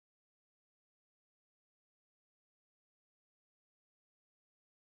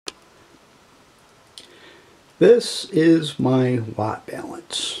This is my watt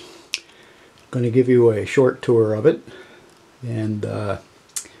balance. I'm going to give you a short tour of it and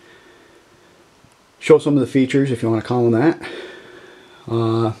show some of the features, if you want to call them that.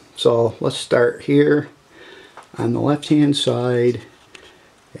 So let's start here on the left hand side,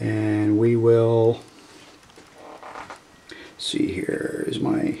 and we will see here. Is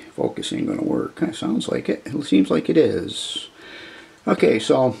my focusing going to work? Kind of sounds like it. It seems like it is. Okay,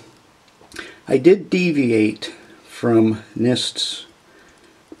 so I did deviate from NIST's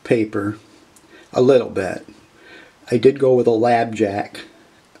paper a little bit. I did go with a LabJack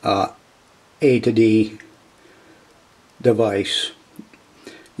A to D device.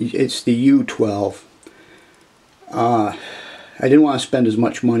 It's the U12. I didn't want to spend as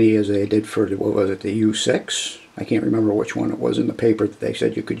much money as I did for, what was it, the U6? I can't remember which one it was in the paper that they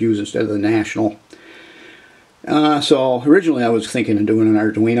said you could use instead of the National. So originally I was thinking of doing an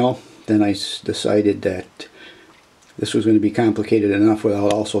Arduino. Then I decided that this was going to be complicated enough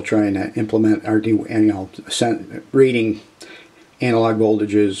without also trying to implement Arduino, reading analog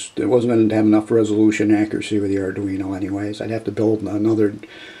voltages. It wasn't going to have enough resolution and accuracy with the Arduino anyways. I'd have to build another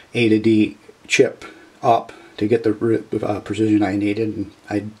A to D chip up to get the precision I needed, and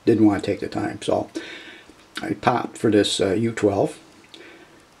I didn't want to take the time. So I popped for this U12,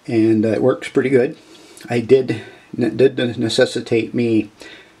 and it works pretty good. It did necessitate me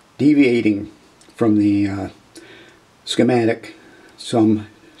deviating from the schematic some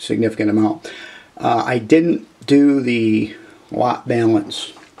significant amount. I didn't do the watt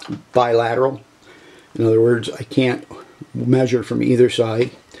balance bilateral. In other words, I can't measure from either side.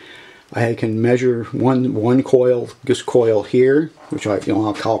 I can measure one coil, this coil here, which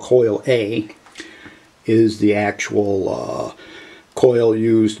I'll call coil A, is the actual coil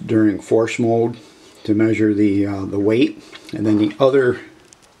used during force mode to measure the weight, and then the other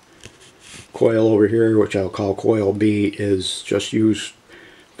coil over here, which I'll call coil B, is just used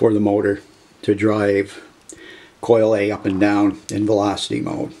for the motor to drive coil A up and down in velocity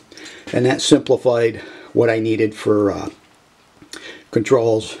mode. And that simplified what I needed for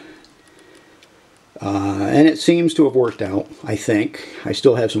controls, and it seems to have worked out, I think. I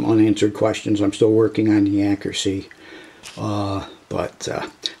still have some unanswered questions. I'm still working on the accuracy, but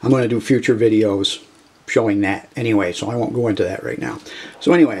I'm going to do future videos showing that anyway, so I won't go into that right now.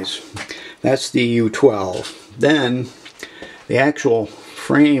 So anyways, that's the U12. Then the actual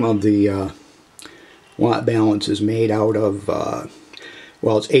frame of the watt balance is made out of,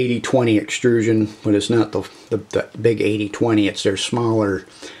 well, it's 80-20 extrusion, but it's not the big 80-20. It's their smaller,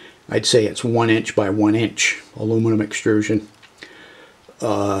 I'd say it's 1 inch by 1 inch aluminum extrusion.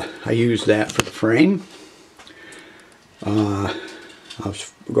 I used that for the frame. I'll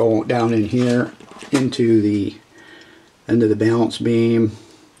go down in here into the end of the balance beam,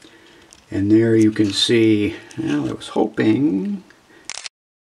 and there you can see, well, I was hoping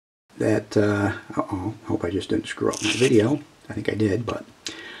that, uh-oh, I hope I just didn't screw up my video. I think I did, but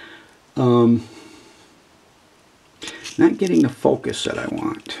not getting the focus that I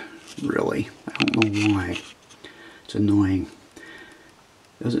want, really. I don't know why. It's annoying.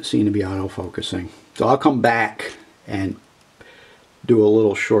 Doesn't seem to be auto-focusing. So I'll come back and do a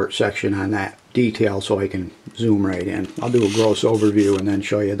little short section on that detail so I can zoom right in. I'll do a gross overview and then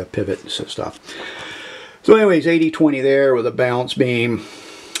show you the pivots and stuff. So anyways, 80-20 there with a balance beam,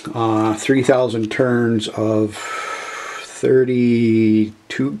 3,000 turns of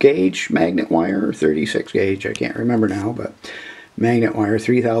 32 gauge magnet wire, or 36 gauge, I can't remember now, but magnet wire,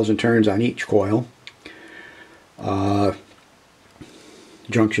 3,000 turns on each coil.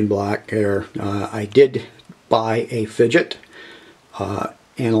 Junction block there. I did buy a fidget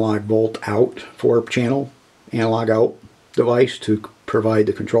analog volt out, 4-channel analog out device to provide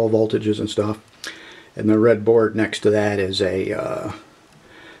the control voltages and stuff. And the red board next to that is a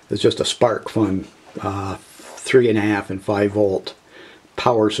it's just a SparkFun 3.5 and 5 volt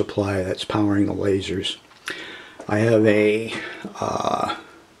power supply that's powering the lasers. I have a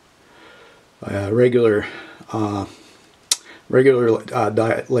regular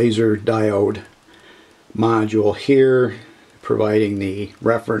laser diode module here, providing the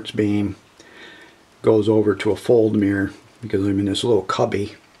reference beam. Goes over to a fold mirror because I'm in this little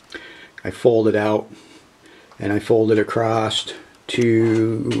cubby. I fold it out and I fold it across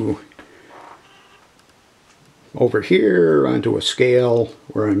to over here onto a scale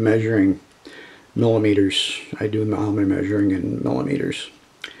where I'm measuring millimeters. I do all my measuring in millimeters.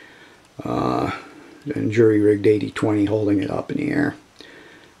 And jury-rigged 80-20, holding it up in the air.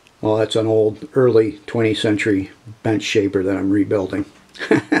 Well, that's an old early 20th century bench shaper that I'm rebuilding.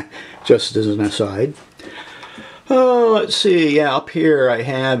 Just as an aside. Oh, let's see. Yeah, up here I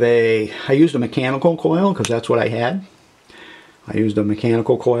have I used a mechanical coil because that's what I had. I used a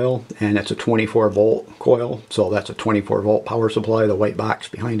mechanical coil, and it's a 24 volt coil, so that's a 24 volt power supply. The white box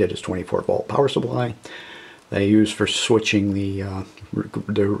behind it is 24 volt power supply. They use for switching the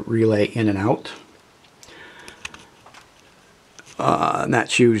relay in and out. And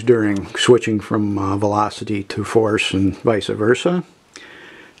that's used during switching from velocity to force and vice versa.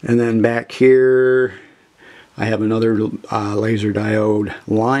 And then back here I have another laser diode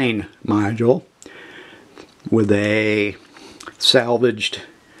line module with a salvaged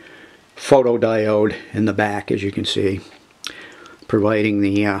photodiode in the back, as you can see, providing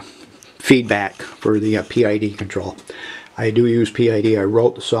the feedback for the PID control. I do use PID. I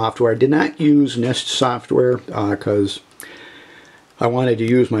wrote the software. I did not use NIST software because I wanted to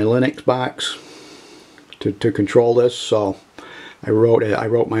use my Linux box to control this, so I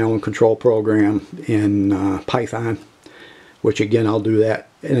wrote my own control program in Python, which again I'll do that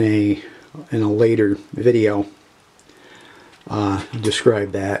in a later video.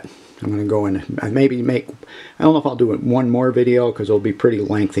 Describe that. I'm going to go in and maybe I don't know if I'll do it one more video because it'll be pretty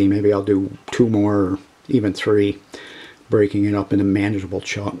lengthy. Maybe I'll do 2 more or even 3, breaking it up into manageable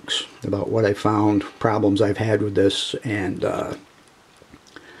chunks about what I found, problems I've had with this, and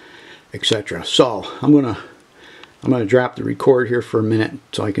etc. So I'm gonna drop the record here for a minute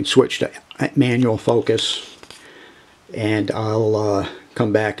so I can switch to manual focus, and I'll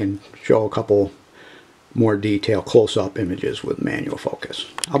come back and show a couple more detailed close-up images with manual focus.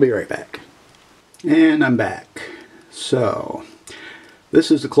 I'll be right back. And I'm back. So this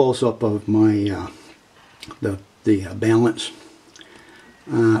is the close-up of my the balance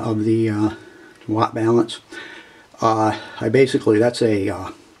of the watt balance. I basically, that's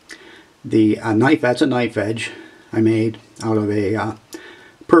a knife edge I made out of a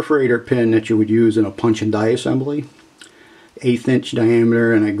perforator pin that you would use in a punch and die assembly. 1/8 inch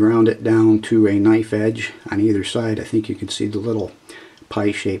diameter, and I ground it down to a knife edge on either side. I think you can see the little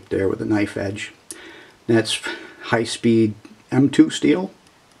pie shape there with a knife edge. That's high-speed M2 steel,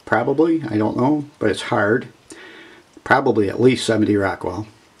 probably, I don't know, but it's hard. Probably at least 70 Rockwell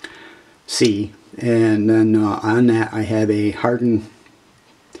C. And then on that I have a hardened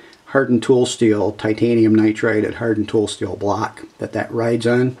tool steel, titanium nitride at hardened tool steel block that rides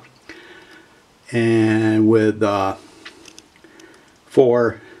on, and with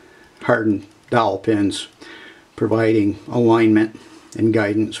 4 hardened dowel pins providing alignment and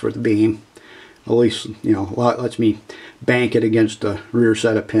guidance for the beam. At least, you know, lets me bank it against the rear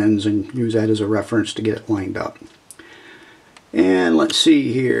set of pins and use that as a reference to get it lined up. And let's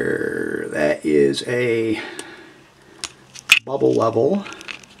see here, that is a bubble level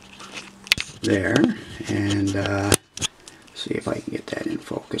there, and see if I can get that in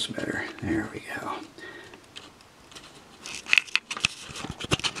focus better. There we go.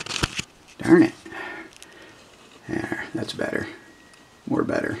 Darn it. There, that's better. More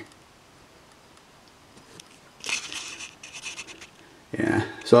better. Yeah,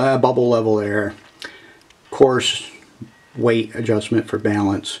 so I have bubble level there. Coarse weight adjustment for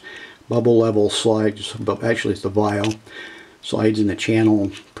balance. Bubble level slides, but actually it's the vial. Slides in the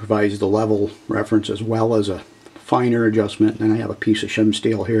channel, provides the level reference as well as a finer adjustment. And then I have a piece of shim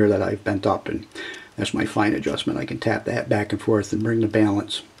steel here that I've bent up, and that's my fine adjustment. I can tap that back and forth and bring the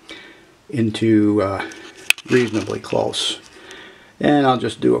balance into reasonably close. And I'll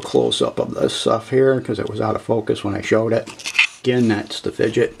just do a close-up of this stuff here because it was out of focus when I showed it. Again, that's the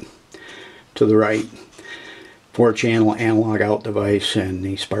fidget to the right, 4-channel analog out device, and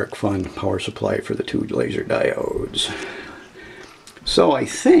the SparkFun power supply for the 2 laser diodes. So I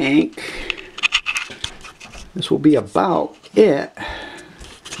think this will be about it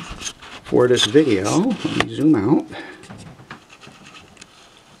for this video. Let me zoom out.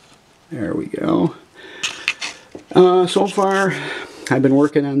 There we go. So far, I've been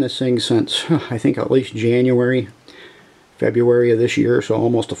working on this thing since, I think, at least January, February of this year, so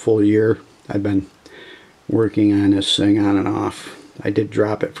almost a full year. I've been working on this thing on and off. I did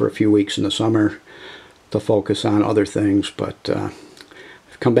drop it for a few weeks in the summer to focus on other things, but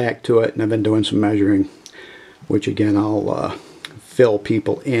I've come back to it and I've been doing some measuring, which again I'll fill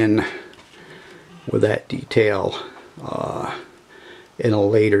people in with that detail in a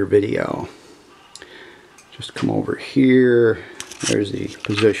later video. Just come over here. There's the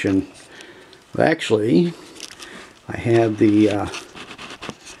position. Well, actually, I have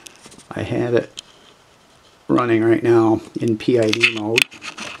it running right now in PID mode.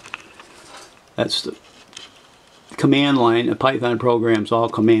 That's the command line. The Python program's all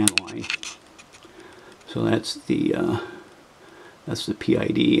command line. So that's the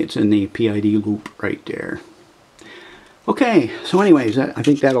PID. It's in the PID loop right there. Okay, so anyways, I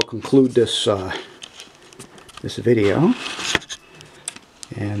think that'll conclude this this video.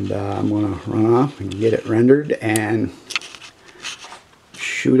 And I'm going to run off and get it rendered and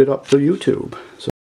shoot it up to YouTube.